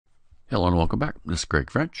Hello and welcome back. This is Greg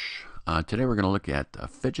French. Today we're going to look at a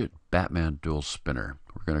Fidget Batman Dual Spinner.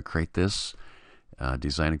 We're going to create this,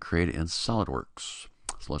 design and create it in Solidworks.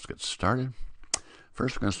 So let's get started.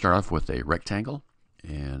 First we're going to start off with a rectangle,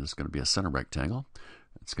 and it's going to be a center rectangle.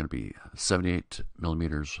 It's going to be 78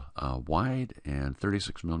 millimeters wide and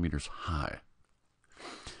 36 millimeters high.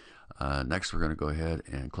 Next we're going to go ahead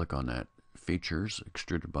and click on that Features,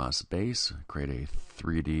 Extruded Boss Base, create a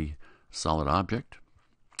 3D solid object.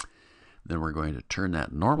 Then we're going to turn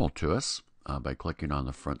that normal to us by clicking on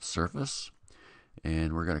the front surface,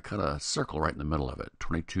 and we're going to cut a circle right in the middle of it,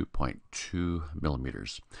 22.2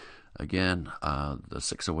 millimeters. Again, the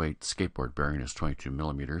 608 skateboard bearing is 22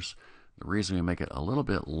 millimeters. The reason we make it a little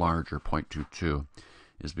bit larger, 0.22,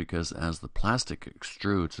 is because as the plastic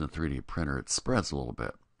extrudes in the 3D printer, it spreads a little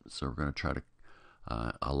bit. So we're going to try to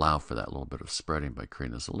allow for that little bit of spreading by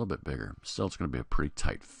creating this a little bit bigger. Still, it's going to be a pretty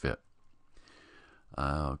tight fit.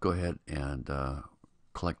 Go ahead and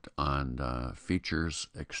click on Features,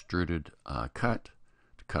 Extruded Cut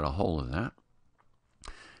to cut a hole in that.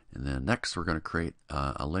 And then next we're going to create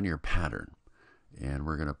a linear pattern. And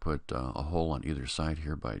we're going to put a hole on either side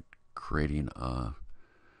here by creating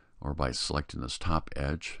or by selecting this top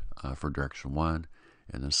edge for direction 1,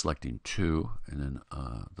 and then selecting 2, and then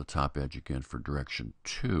the top edge again for direction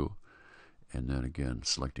 2, and then again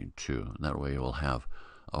selecting 2. And that way we'll have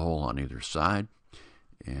a hole on either side.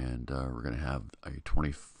 And we're going to have a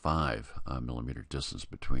 25 millimeter distance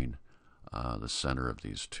between the center of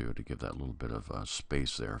these two to give that little bit of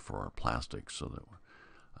space there for our plastic, so that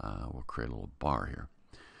we'll create a little bar here.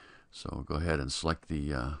 So we'll go ahead and select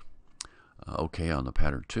the OK on the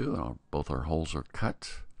pattern 2, and both our holes are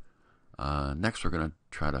cut. Next we're going to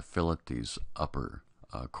try to fillet these upper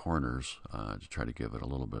corners to try to give it a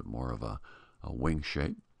little bit more of a wing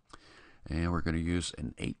shape. And we're going to use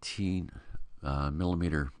an 18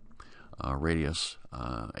 millimeter radius.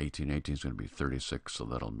 1818 is going to be 36, so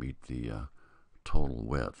that'll meet the total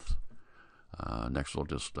width. Next we'll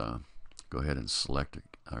just go ahead and select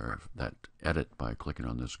that edit by clicking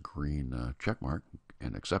on this green check mark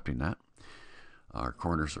and accepting that. Our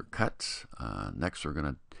corners are cut. Next we're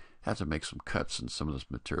going to have to make some cuts in some of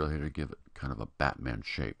this material here to give it kind of a Batman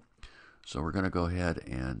shape. So we're going to go ahead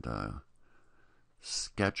and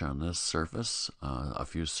sketch on this surface a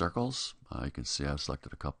few circles. You can see I've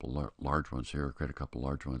selected a couple large ones here, create a couple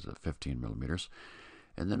large ones at 15 millimeters,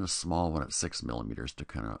 and then a small one at 6 millimeters to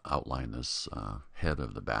kind of outline this head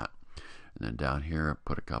of the bat. And then down here,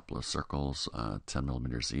 put a couple of circles, 10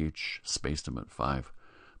 millimeters each, spaced them at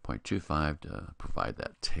 5.25 to provide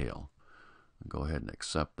that tail. And go ahead and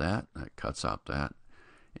accept that. That cuts out that,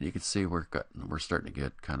 and you can see we're starting to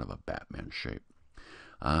get kind of a Batman shape.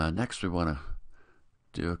 Next, we want to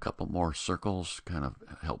do a couple more circles, kind of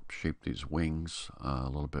help shape these wings a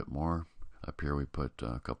little bit more. Up here we put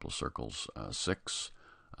a couple of circles, 6,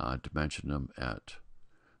 dimension them at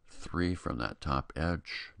 3 from that top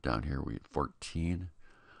edge. Down here we 14.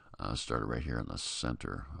 Started right here in the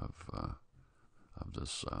center of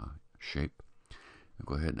this shape. And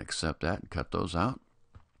go ahead and accept that and cut those out.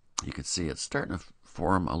 You can see it's starting to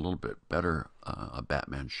form a little bit better a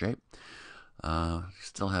Batman shape.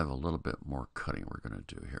 Still have a little bit more cutting we're going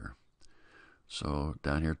to do here. So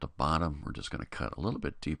down here at the bottom, we're just going to cut a little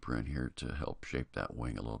bit deeper in here to help shape that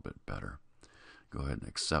wing a little bit better. Go ahead and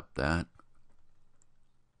accept that.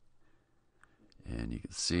 And you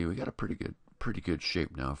can see we got a pretty good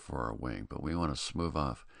shape now for our wing, but we want to smooth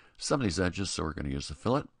off some of these edges, so we're going to use the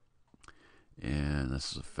fillet. And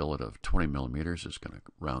this is a fillet of 20 millimeters. It's going to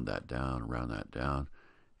round that down, and round that down,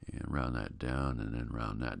 and then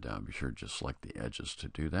round that down. Be sure to just select the edges to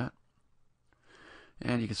do that.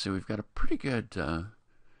 And you can see we've got a pretty good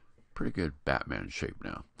Batman shape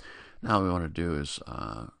now. Now what we want to do is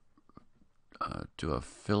do a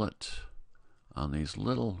fillet on these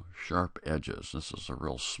little sharp edges. This is a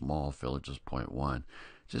real small fillet, just 0.1,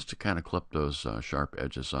 just to kind of clip those sharp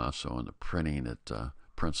edges off, so in the printing it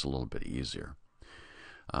prints a little bit easier.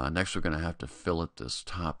 Next we're going to have to fillet this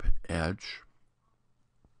top edge.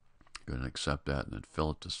 Go ahead and accept that, and then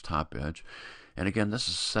fillet this top edge. And again, this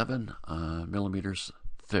is 7 millimeters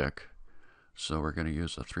thick, so we're going to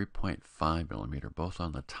use a 3.5 millimeter both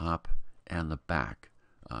on the top and the back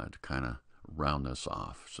to kind of round this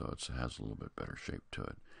off, so it has a little bit better shape to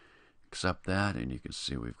it. Accept that, and you can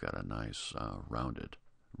see we've got a nice rounded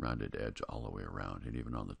edge all the way around, and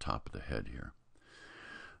even on the top of the head here.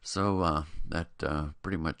 So that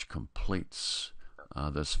pretty much completes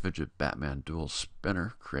this Fidget Batman Dual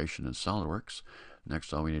Spinner creation in Solidworks.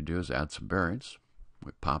 Next, all we need to do is add some bearings.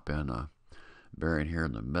 We pop in a bearing here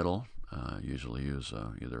in the middle. Usually use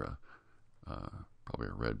either a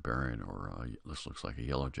probably a red bearing, or this looks like a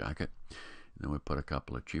yellow jacket. And then we put a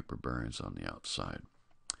couple of cheaper bearings on the outside.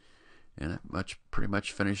 And it pretty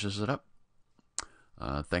much finishes it up.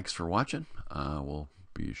 Thanks for watching. We'll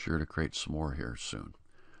be sure to create some more here soon.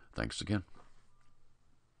 Thanks again.